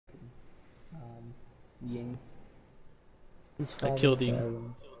Ying. He's I killed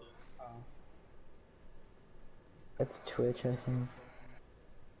him. Oh. That's Twitch, I think.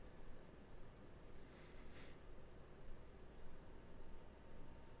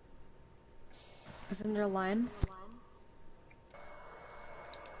 Isn't there a line?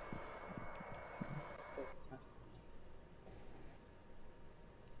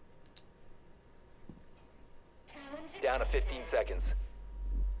 Down to 15 seconds.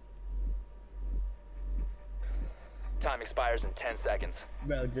 Time expires in 10 seconds.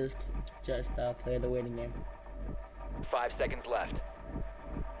 Bro, just play the waiting game. 5 seconds left.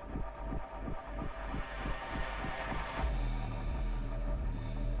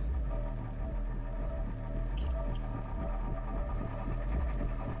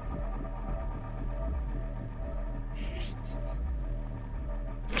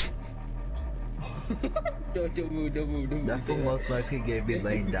 Don't move. That fool most likely gonna be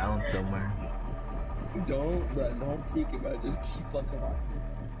laying down somewhere. Don't peek it, bro. Just keep fucking on.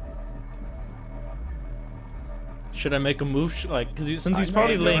 Should I make a move? Like, since he's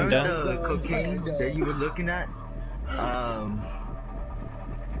probably laying down. The cocaine that you were looking at?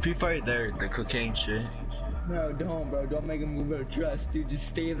 Pretty far there, the cocaine shit. No, don't, bro. Don't make a move, bro. Trust, dude. Just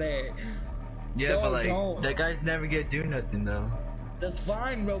stay there. Yeah, but like, that guy's never gonna do nothing though. That's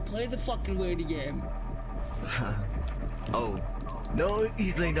fine, bro. Play the fucking waiting game. Oh. No,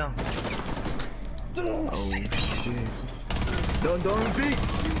 he's laying down. Oh shit. Don't peek!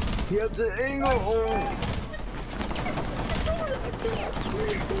 He has the angle! Oh.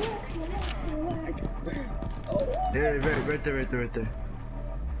 Yeah, right there.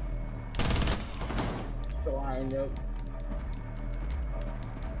 Line up.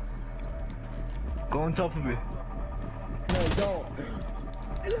 Go on top of it. No, don't.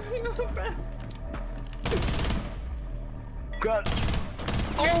 God.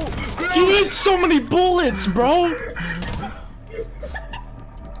 Oh! He ate so many bullets, bro!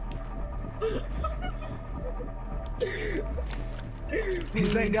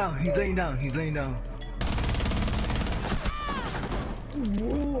 He's laying down.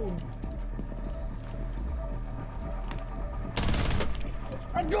 Whoa.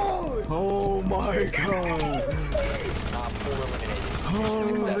 I go! Oh my god! Op 4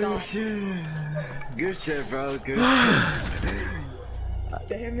 eliminated. Holy shit! Good shit, bro. Good shit.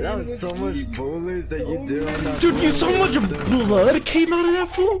 Damn, That was so much bullets that you did on that. Dude, you so much blood came out of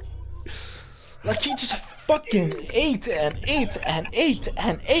that fool. Like he just fucking ate.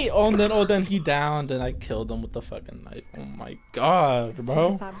 Oh, then he downed and I killed him with the fucking knife. Oh my god,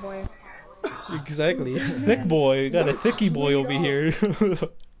 bro. He's a fat boy. Exactly. Thick boy. Got a thicky boy over here.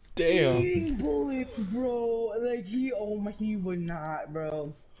 Damn. Eating bullets, bro. Like he would not,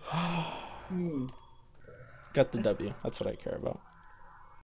 bro. Got the W. That's what I care about.